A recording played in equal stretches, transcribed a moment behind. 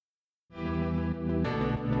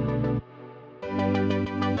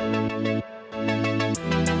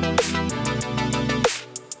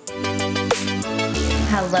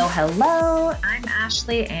Hello, hello. I'm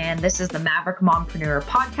Ashley, and this is the Maverick Mompreneur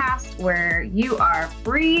podcast, where you are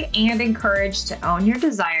free and encouraged to own your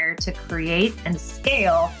desire to create and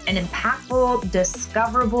scale an impactful,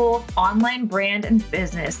 discoverable online brand and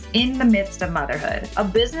business in the midst of motherhood. A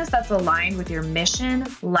business that's aligned with your mission,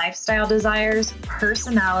 lifestyle desires,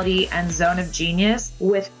 personality, and zone of genius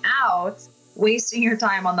without wasting your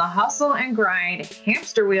time on the hustle and grind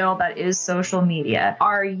hamster wheel that is social media.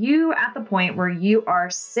 Are you at the point where you are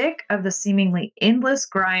sick of the seemingly endless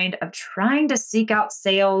grind of trying to seek out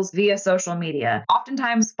sales via social media,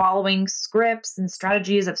 oftentimes following scripts and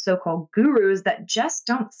strategies of so-called gurus that just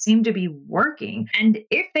don't seem to be working? And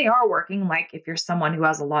if they are working, like if you're someone who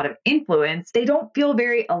has a lot of influence, they don't feel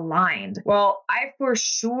very aligned. Well, I've for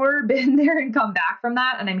sure been there and come back from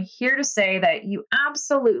that, and I'm here to say that you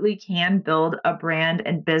absolutely can build a brand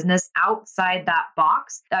and business outside that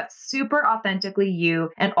box that's super authentically you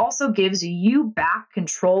and also gives you back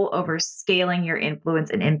control over scaling your influence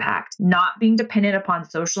and impact, not being dependent upon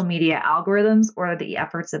social media algorithms or the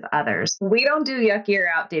efforts of others. We don't do yucky or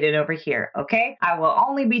outdated over here, okay? I will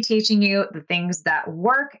only be teaching you the things that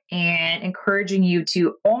work and encouraging you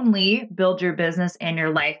to only build your business and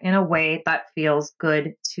your life in a way that feels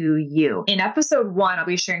good to you. In episode 1, I'll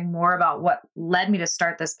be sharing more about what led me to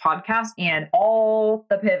start this podcast and all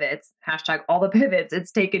the pivots, hashtag all the pivots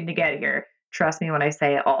it's taken to get here. Trust me when I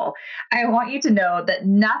say it all. I want you to know that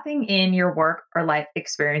nothing in your work or life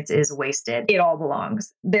experience is wasted. It all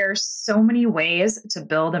belongs. There's so many ways to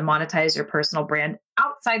build and monetize your personal brand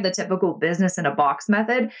outside the typical business in a box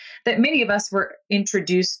method that many of us were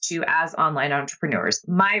introduced to as online entrepreneurs.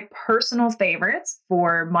 My personal favorites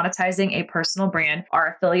for monetizing a personal brand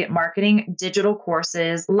are affiliate marketing, digital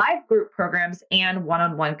courses, live group programs, and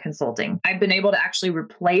one-on-one consulting. I've been able to actually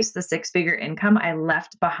replace the six-figure income I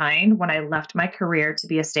left behind when I left my career to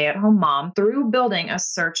be a stay-at-home mom through building a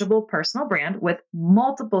searchable personal brand with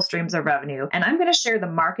multiple streams of revenue. And I'm going to share the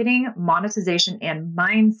marketing, monetization, and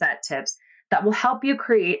mindset tips that will help you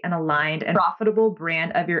create an aligned and profitable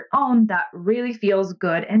brand of your own that really feels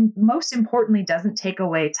good and, most importantly, doesn't take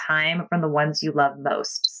away time from the ones you love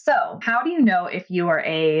most. So, how do you know if you are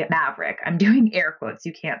a maverick? I'm doing air quotes.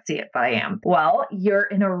 You can't see it, but I am. Well, you're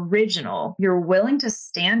an original. You're willing to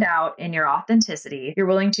stand out in your authenticity. You're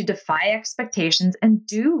willing to defy expectations and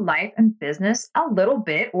do life and business a little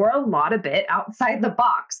bit or a lot of it outside the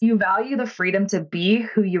box. You value the freedom to be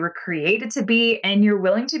who you were created to be, and you're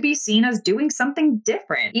willing to be seen as doing something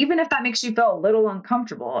different, even if that makes you feel a little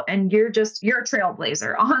uncomfortable, and you're a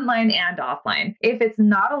trailblazer, online and offline. If it's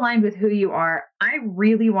not aligned with who you are, I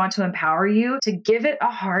really want to empower you to give it a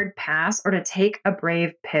hard pass or to take a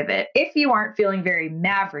brave pivot. If you aren't feeling very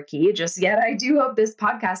mavericky just yet, I do hope this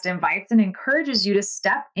podcast invites and encourages you to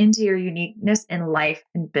step into your uniqueness in life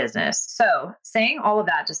and business. So, saying all of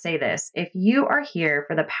that to say this, if you are here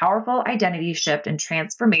for the powerful identity shift and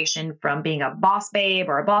transformation from being a boss babe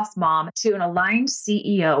or a boss mom to an aligned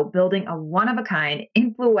CEO building a one-of-a-kind,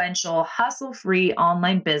 influential, hustle-free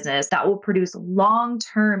online business that will produce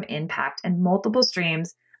long-term impact and multiple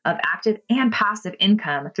streams of active and passive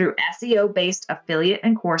income through SEO-based affiliate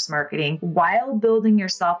and course marketing while building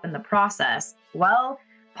yourself in the process, well,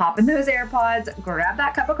 pop in those AirPods, grab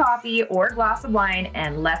that cup of coffee or glass of wine,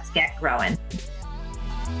 and let's get growing.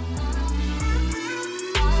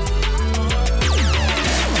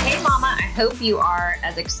 Hey mama, I hope you are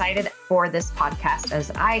as excited for this podcast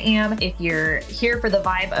as I am. If you're here for the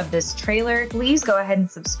vibe of this trailer, please go ahead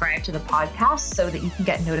and subscribe to the podcast so that you can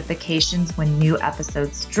get notifications when new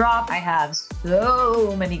episodes drop. I have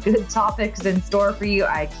so many good topics in store for you.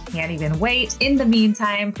 I can't even wait. In the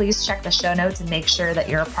meantime, please check the show notes and make sure that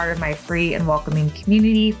you're a part of my free and welcoming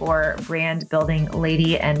community for brand building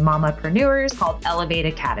lady and mamapreneurs called Elevate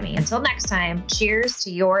Academy. Until next time, cheers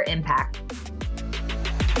to your impact.